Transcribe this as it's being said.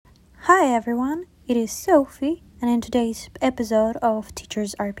Hi everyone, it is Sophie, and in today's episode of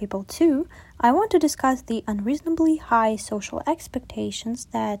Teachers Are People Too, I want to discuss the unreasonably high social expectations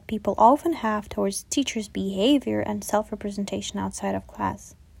that people often have towards teachers' behavior and self-representation outside of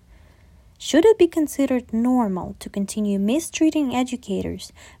class. Should it be considered normal to continue mistreating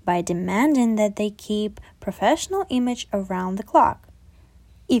educators by demanding that they keep professional image around the clock?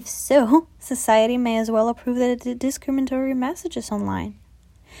 If so, society may as well approve the discriminatory messages online.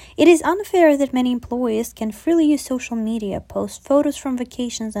 It is unfair that many employees can freely use social media, post photos from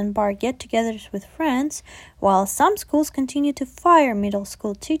vacations and bar get-togethers with friends, while some schools continue to fire middle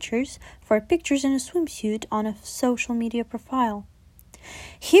school teachers for pictures in a swimsuit on a social media profile.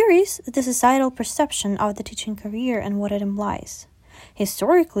 Here is the societal perception of the teaching career and what it implies.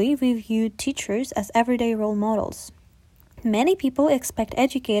 Historically, we viewed teachers as everyday role models. Many people expect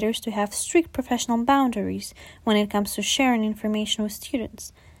educators to have strict professional boundaries when it comes to sharing information with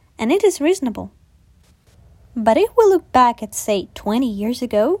students, and it is reasonable. But if we look back at, say, 20 years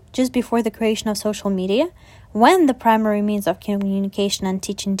ago, just before the creation of social media, when the primary means of communication and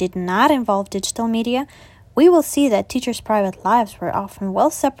teaching did not involve digital media, we will see that teachers' private lives were often well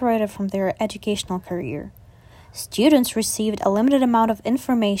separated from their educational career. Students received a limited amount of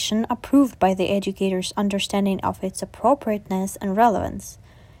information approved by the educator's understanding of its appropriateness and relevance.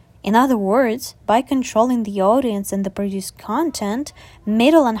 In other words, by controlling the audience and the produced content,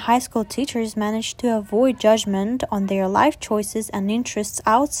 middle and high school teachers managed to avoid judgment on their life choices and interests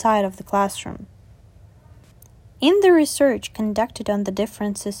outside of the classroom. In the research conducted on the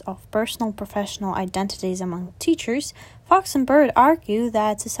differences of personal-professional identities among teachers, Fox and Bird argue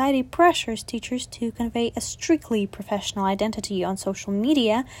that society pressures teachers to convey a strictly professional identity on social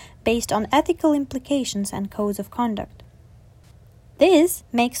media based on ethical implications and codes of conduct. This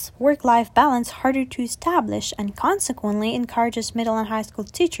makes work-life balance harder to establish and consequently encourages middle and high school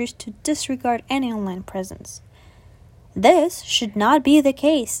teachers to disregard any online presence. This should not be the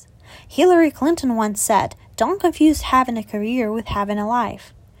case. Hillary Clinton once said, "Don't confuse having a career with having a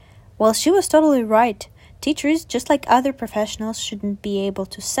life." Well, she was totally right. Teachers, just like other professionals, shouldn't be able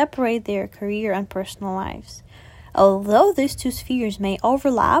to separate their career and personal lives. Although these two spheres may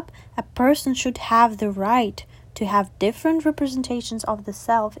overlap, a person should have the right to have different representations of the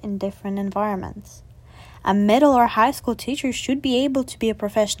self in different environments. A middle or high school teacher should be able to be a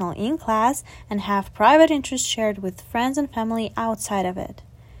professional in class and have private interests shared with friends and family outside of it,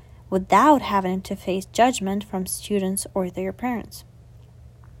 without having to face judgment from students or their parents.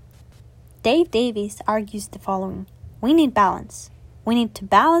 Dave Davies argues the following: we need balance. We need to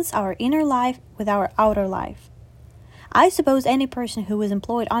balance our inner life with our outer life. I suppose any person who is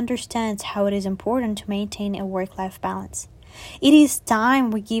employed understands how it is important to maintain a work-life balance. It is time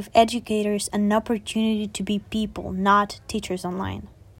we give educators an opportunity to be people, not teachers online.